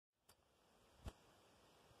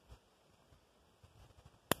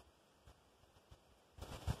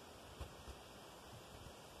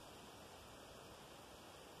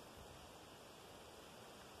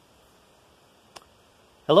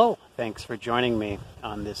Hello, thanks for joining me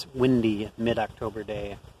on this windy mid-October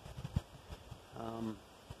day.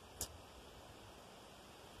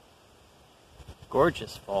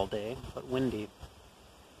 Gorgeous fall day, but windy.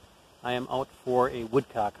 I am out for a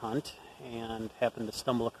woodcock hunt and happened to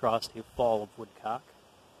stumble across a fall of woodcock,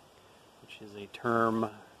 which is a term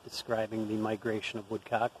describing the migration of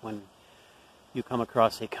woodcock when you come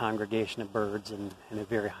across a congregation of birds in a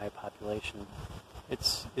very high population.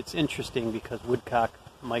 It's interesting because woodcock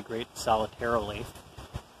migrate solitarily,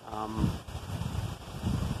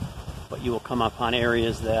 but you will come upon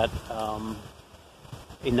areas that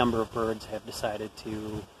a number of birds have decided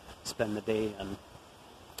to spend the day in.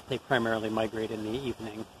 They primarily migrate in the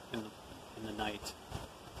evening, in the night.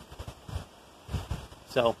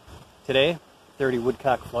 So today, 30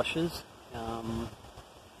 woodcock flushes.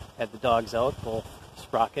 Had the dogs out, both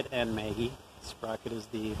Sprocket and Maggie. Sprocket is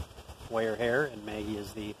the wire hair and Maggie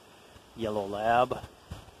is the yellow lab.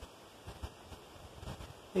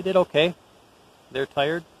 They did okay. They're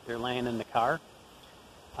tired. They're laying in the car.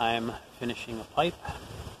 I'm finishing a pipe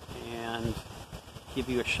and give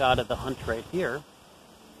you a shot of the hunt right here.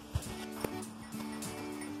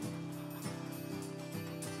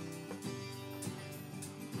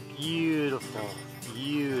 Beautiful,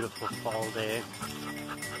 beautiful fall day.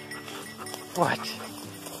 What?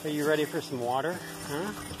 Are you ready for some water?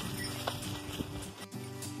 Huh?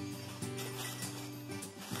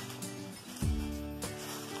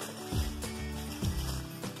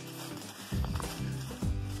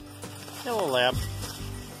 Hello, lab.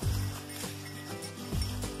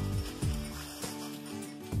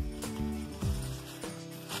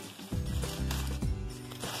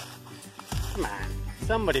 Come on,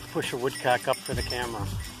 somebody push a woodcock up for the camera.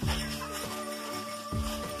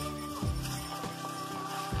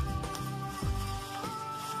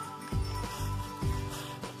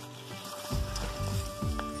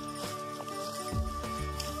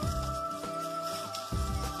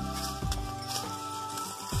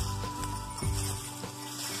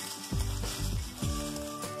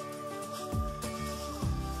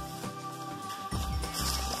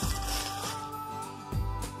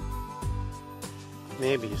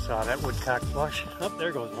 Maybe you saw that woodcock flush. Oh,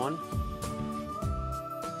 there goes one.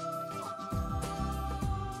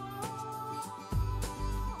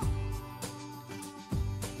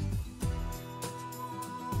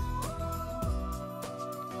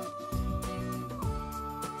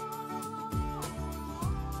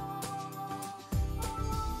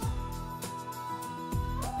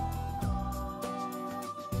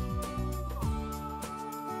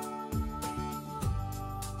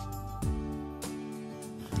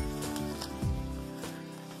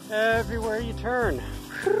 Everywhere you turn.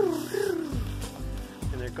 And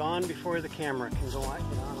they're gone before the camera can go on.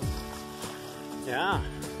 Yeah.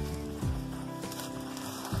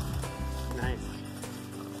 Nice.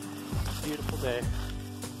 Beautiful day.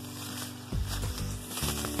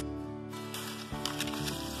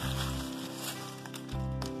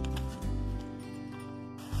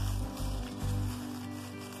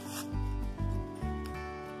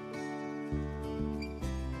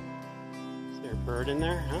 Bird in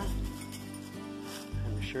there, huh?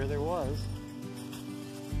 I'm sure there was.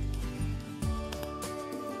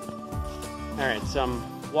 Alright, so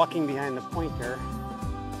I'm walking behind the pointer,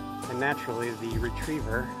 and naturally the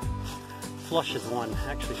retriever flushes one.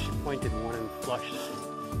 Actually, she pointed one and flushed.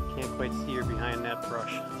 Can't quite see her behind that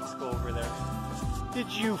brush. Let's go over there.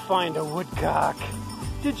 Did you find a woodcock?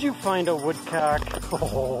 Did you find a woodcock?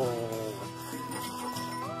 Oh,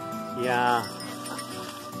 yeah.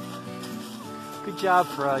 Good job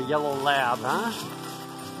for a yellow lab, huh?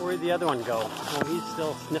 Where'd the other one go? Oh, he's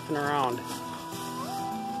still sniffing around.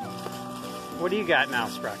 What do you got now,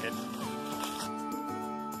 Sprocket?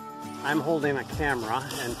 I'm holding a camera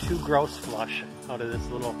and 2 grouse flush out of this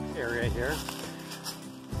little area here.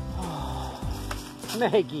 Oh,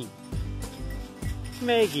 Maggie!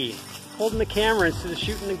 Maggie! Holding the camera instead of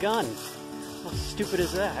shooting the gun. How stupid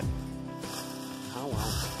is that? Oh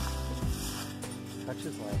well. Such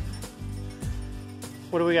is life.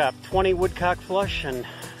 What do we got? 20 woodcock flush and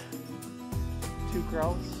 2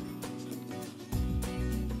 grouse.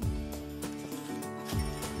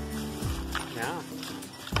 Yeah.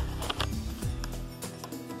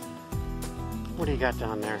 What do you got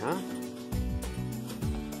down there, huh?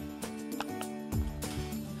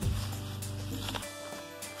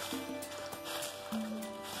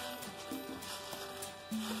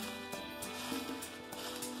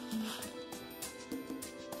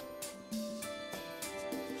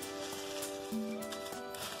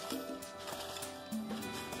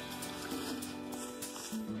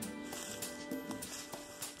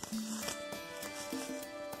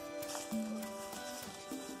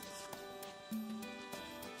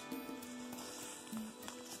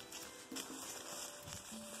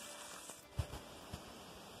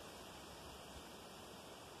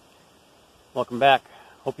 Welcome back.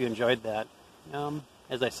 Hope you enjoyed that.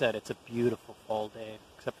 As I said, it's a beautiful fall day,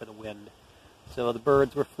 except for the wind. So the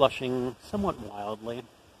birds were flushing somewhat wildly,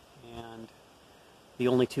 and the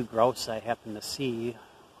only two grouse I happened to see,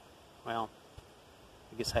 well,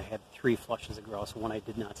 I guess I had 3 flushes of grouse, one I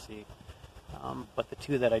did not see. But the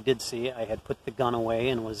 2 that I did see, I had put the gun away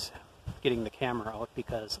and was getting the camera out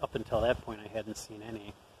because up until that point I hadn't seen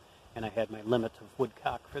any, and I had my limit of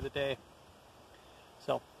woodcock for the day.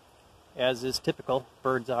 So, as is typical,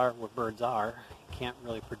 birds are what birds are. You can't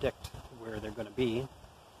really predict where they're going to be,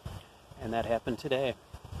 and that happened today.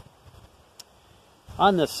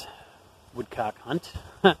 On this woodcock hunt,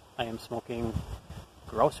 I am smoking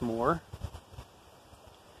Grousemoor.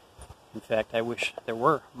 In fact, I wish there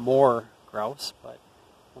were more grouse, but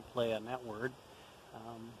we'll play on that word.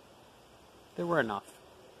 There were enough,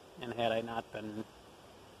 and had I not been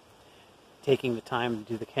taking the time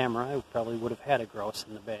to do the camera, I probably would have had a grouse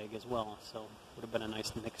in the bag as well, so it would have been a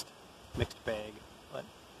nice mixed bag, but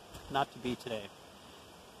not to be today.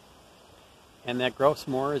 And that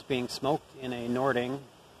Grousemoor is being smoked in a Nørding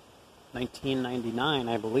 1999,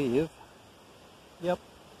 I believe. Yep,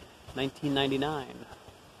 1999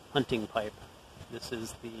 hunting pipe. This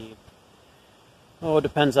is the, it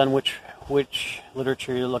depends on which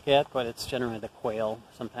literature you look at, but it's generally the Quail,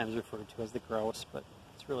 sometimes referred to as the grouse, but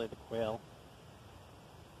it's really the Quail.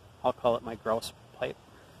 I'll call it my grouse pipe.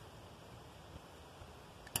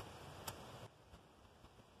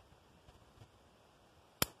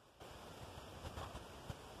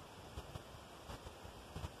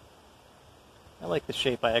 I like the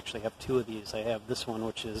shape. I actually have 2 of these. I have this one,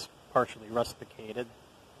 which is partially rusticated,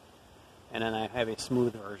 and then I have a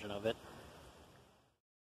smooth version of it.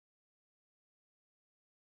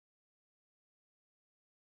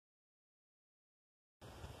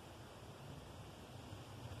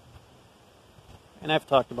 And I've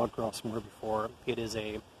talked about Grousemoor before. It is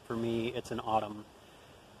for me, it's an autumn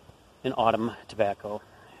tobacco.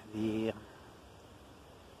 The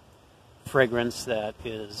fragrance that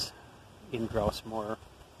is in Grousemoor,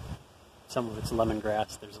 some of it's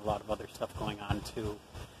lemongrass, there's a lot of other stuff going on too,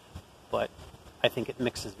 but I think it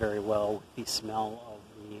mixes very well with the smell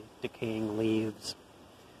of the decaying leaves,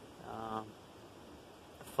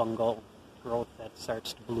 fungal growth that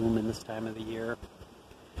starts to bloom in this time of the year.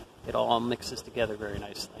 It all mixes together very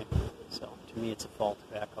nicely. So, to me, it's a fall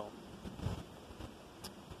tobacco.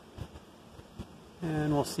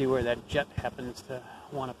 And we'll see where that jet happens to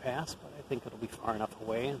want to pass, but I think it'll be far enough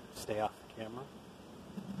away and stay off the camera.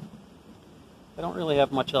 I don't really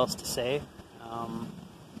have much else to say.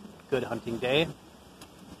 Good hunting day.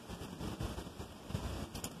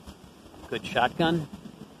 Good shotgun.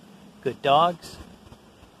 Good dogs.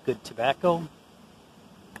 Good tobacco.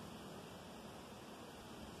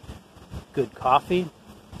 Good coffee.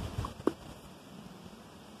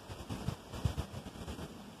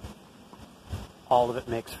 All of it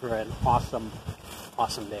makes for an awesome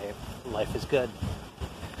day. Life is good.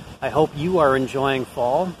 I hope you are enjoying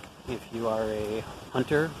fall. If you are a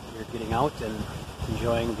hunter, you're getting out and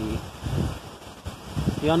enjoying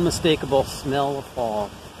the unmistakable smell of fall.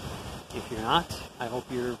 If you're not, I hope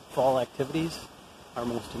your fall activities are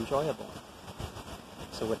most enjoyable.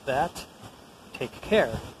 So with that, take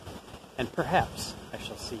care. And perhaps I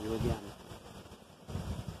shall see you again.